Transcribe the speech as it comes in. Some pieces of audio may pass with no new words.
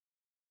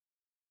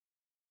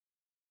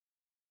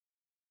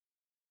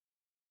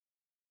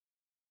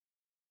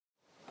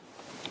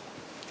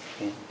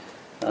Okay.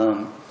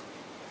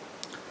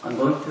 I'm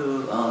going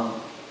to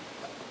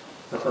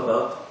talk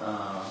about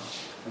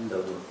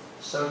the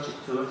search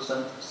tool,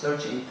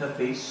 search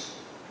interface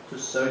to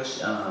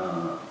search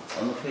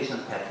annotation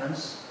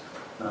patterns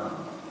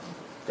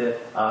that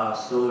are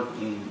stored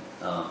in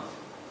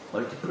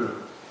multiple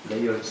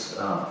layers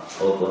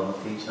of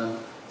annotation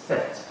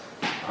sets.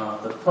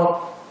 The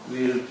top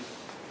will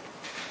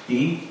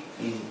be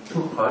in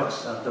two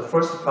parts. The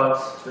first part,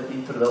 the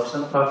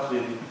introduction part,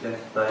 will be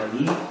presented by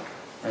me,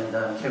 and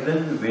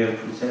Kevin will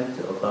present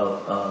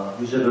about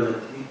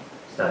usability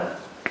style.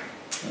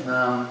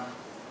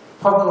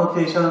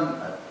 PubAnnotation,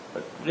 a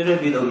little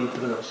bit of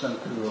introduction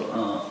to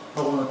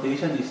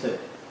PubAnnotation is that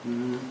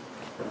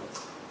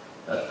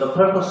the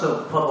purpose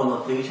of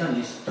PubAnnotation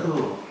is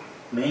to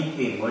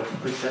maintain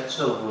multiple sets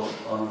of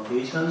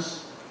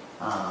annotations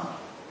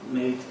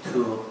made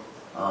to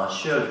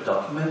shared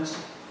documents,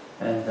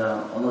 and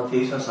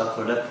annotations are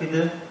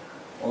collected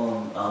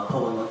on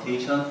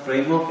PubAnnotation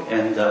framework,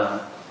 and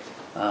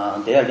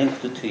they are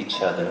linked to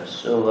each other.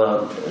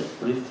 So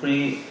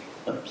briefly,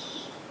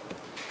 oops.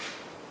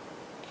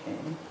 Okay.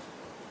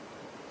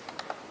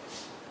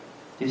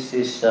 This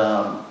is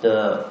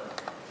the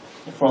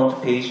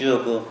front page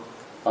of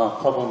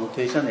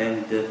PubAnnotation,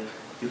 and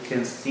you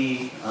can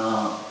see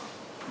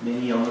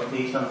many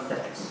annotation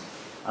sets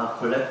are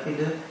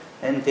collected,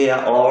 and they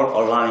are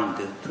all aligned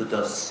to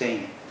the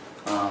same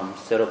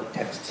set of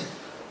text.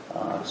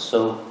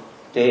 So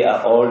they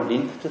are all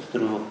linked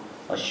through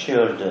a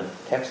shared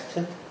text.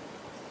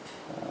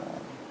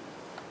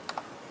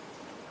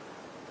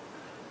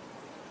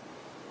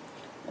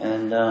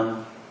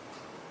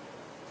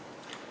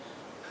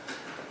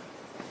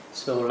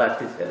 So like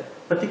this,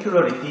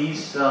 particularly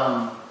these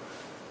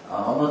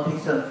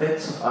annotation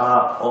sets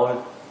are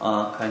all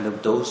kind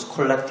of those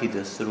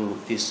collected through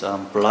these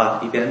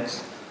block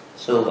events.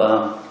 So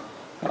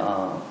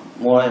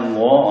more and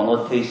more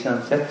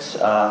annotation sets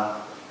are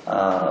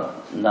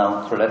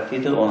now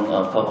collected on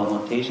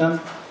PubAnnotation,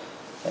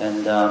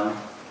 and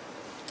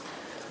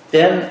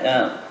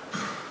then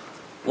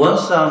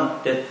once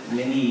that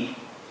many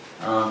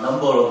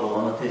number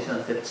of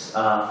annotation sets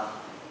are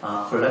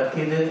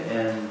collected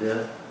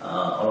and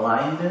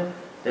aligned,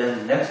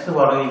 then next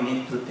what we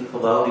need to think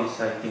about is,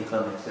 I think,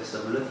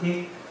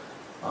 accessibility.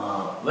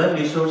 When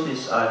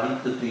resources are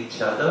linked to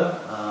each other,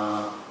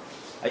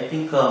 I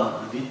think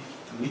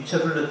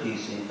reachability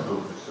is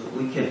improved, so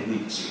we can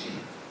reach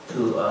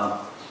to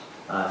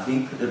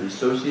link the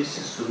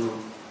resources through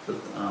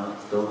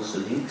those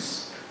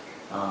links.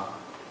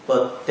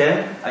 But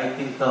then I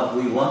think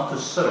we want to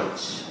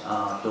search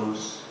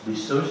those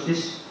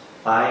resources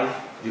by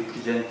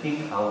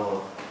representing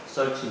our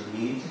searching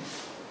need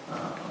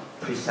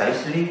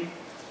precisely.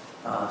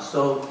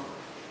 So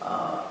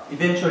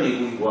eventually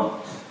we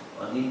want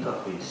an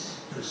interface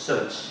to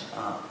search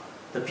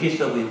the piece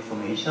of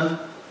information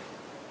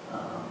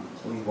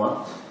we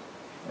want,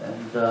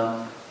 and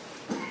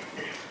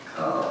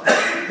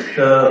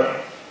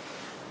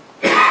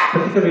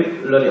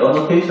particularly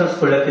annotations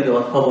collected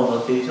on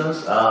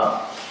PubAnnotations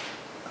are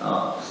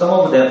some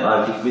of them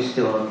are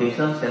linguistic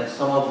annotations, and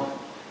some of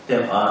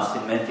them are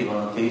semantic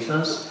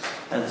annotations.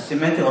 And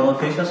semantic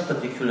annotations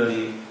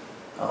particularly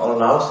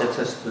allows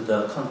access to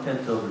the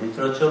content of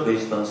literature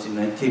based on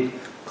semantic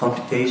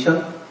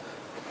computation.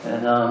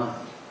 And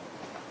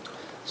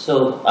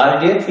so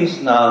RDF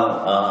is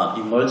now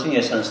emerging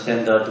as a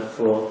standard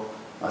for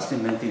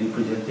semantic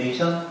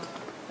representation.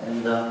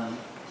 And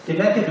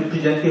semantic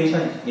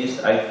representation is,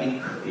 I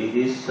think, it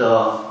is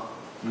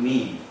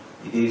mean.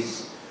 It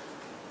is,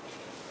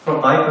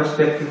 from my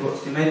perspective,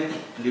 semantic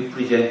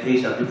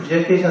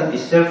representation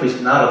itself is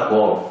not a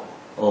goal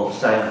of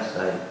science,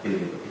 I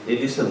believe. It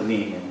is a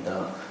mean, and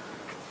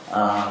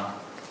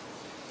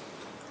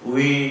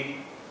we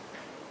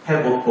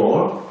have a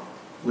goal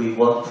we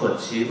want to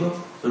achieve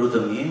through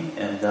the mean,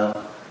 and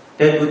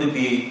that would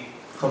be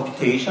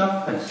computation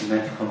and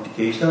semantic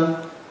computation,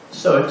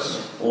 search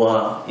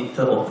or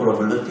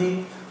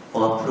interoperability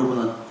or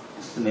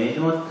provenance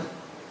management.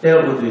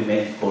 There would be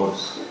main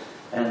goals.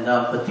 And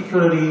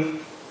particularly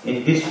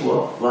in this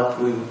work, what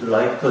we would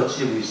like to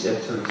achieve is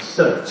actually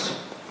search.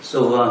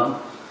 So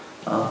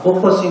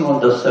focusing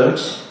on the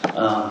search,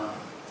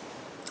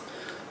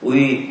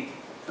 we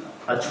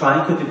are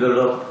trying to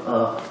develop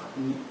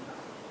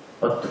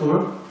a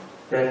tool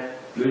that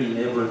will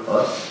enable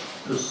us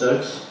to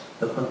search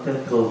the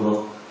content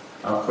of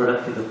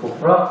collected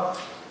corpora.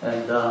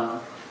 And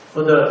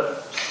for the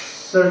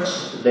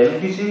search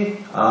language,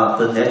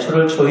 the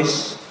natural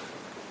choice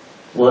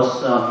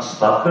was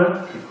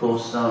Sparkle,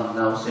 because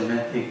now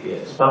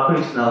semantic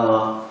Sparkle is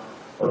now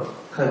a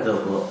kind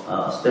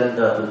of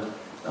standard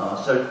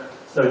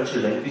search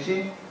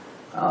language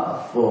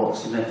for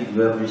semantic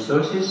web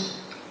resources.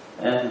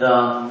 And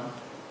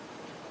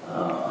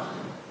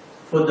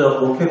for the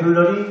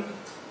vocabulary,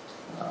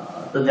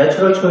 the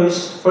natural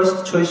choice,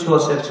 first choice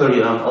was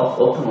actually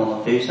open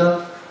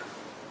annotation,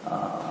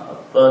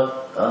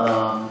 but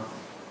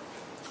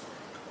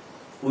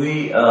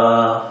we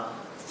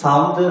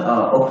found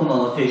open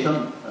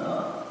annotation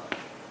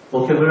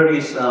vocabulary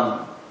is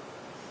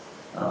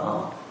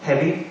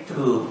heavy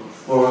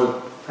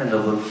for kind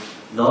of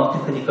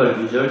non-technical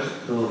users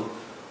to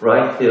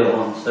write their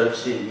own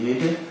search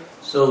need.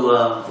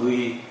 So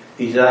we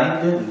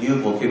designed a new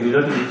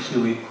vocabulary which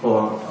we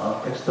call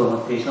text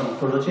annotation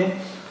ontology.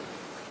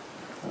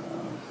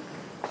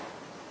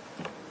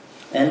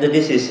 And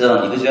this is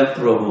an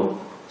example of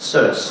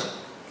search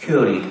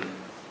query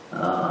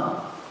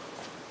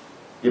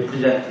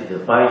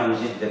represented by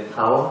using the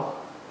cow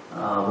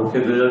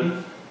vocabulary.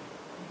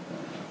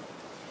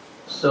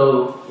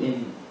 So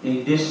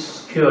in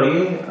this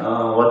query,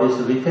 what is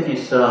written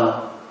is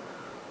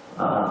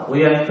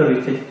we are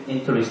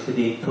interested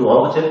in two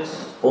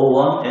objects,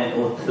 O1 and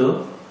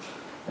O2.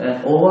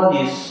 And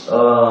O1 is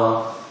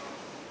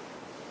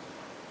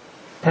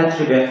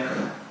pantry-back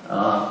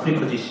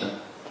preposition.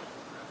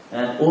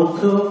 And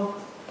O2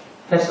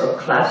 has a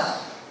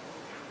class.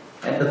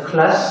 And the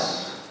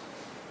class,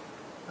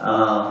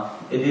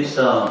 it is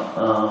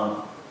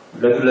a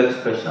regular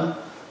expression,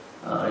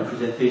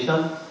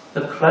 representation.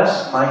 The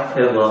class might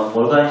have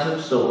organism,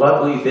 so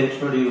what we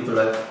eventually would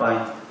like to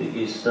find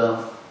is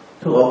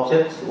two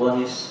objects.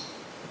 One is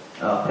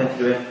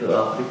pantry-back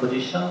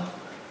preposition,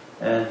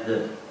 and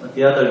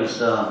the other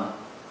is an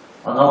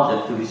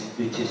object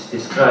which is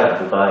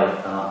described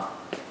by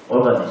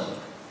organism.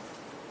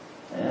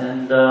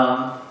 And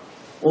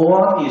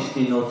O1 is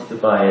denoted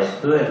by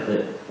S2,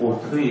 and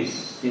O2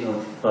 is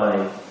denoted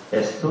by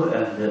S2,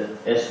 and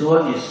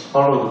S1 is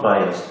followed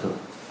by S2.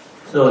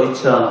 So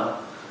it's a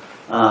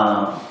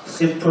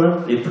simple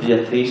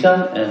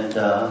representation, and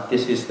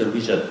this is the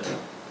result.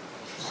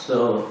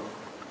 So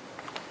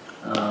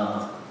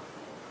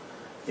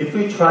if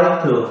we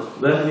try to,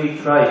 when we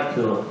try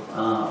to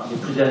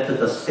represent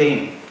the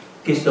same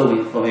piece of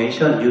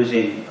information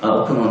using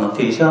open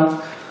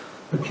annotation,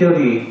 the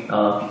query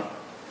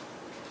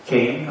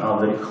became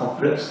very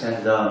complex,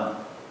 and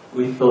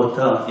we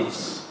thought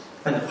it's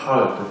kind of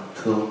hard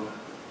to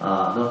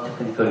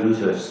non-technical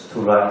users to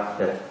write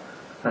that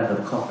kind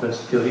of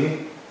complex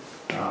query.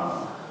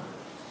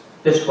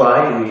 That's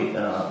why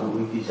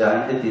we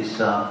designed this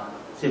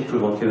simple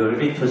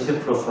vocabulary to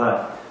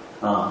simplify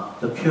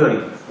the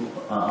query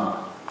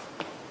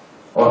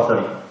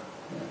authoring.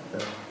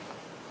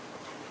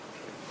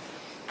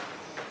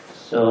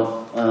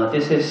 So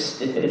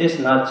it is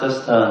not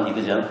just an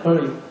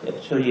example.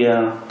 Actually,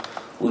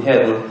 we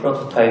have a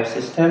prototype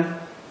system.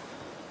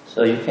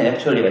 So you can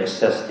actually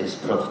access this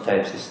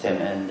prototype system.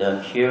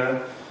 And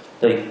here,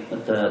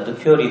 the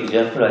query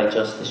example I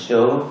just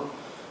showed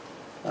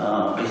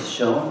is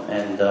shown,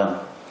 and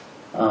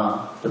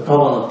the pub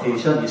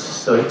annotation is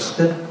searched,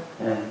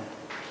 and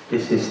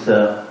this is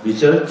the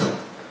result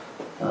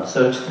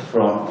searched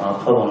from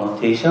pub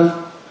annotation.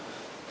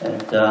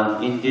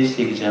 And in this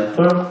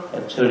example,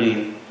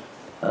 actually,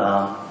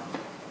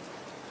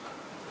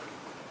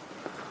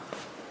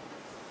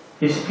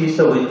 this piece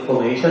of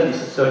information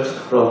is searched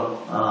from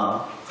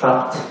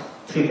craft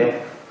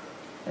treeback,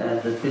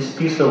 and this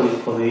piece of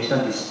information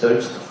is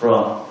searched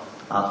from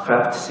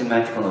craft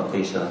semantic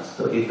annotations.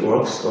 So it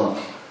works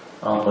on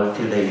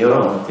multi-layer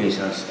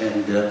annotations,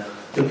 and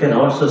you can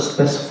also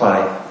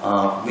specify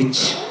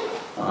which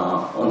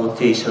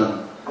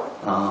annotation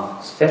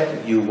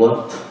step you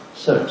want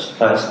search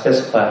by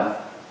specifying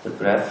the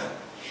graph.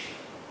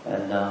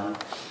 And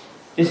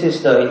this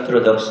is the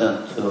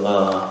introduction to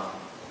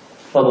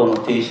pub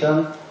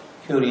annotation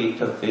query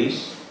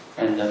interface,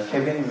 and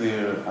Kevin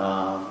will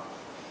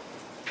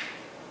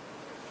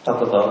talk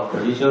about the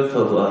result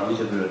of a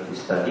usability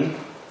study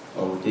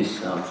of this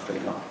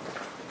framework.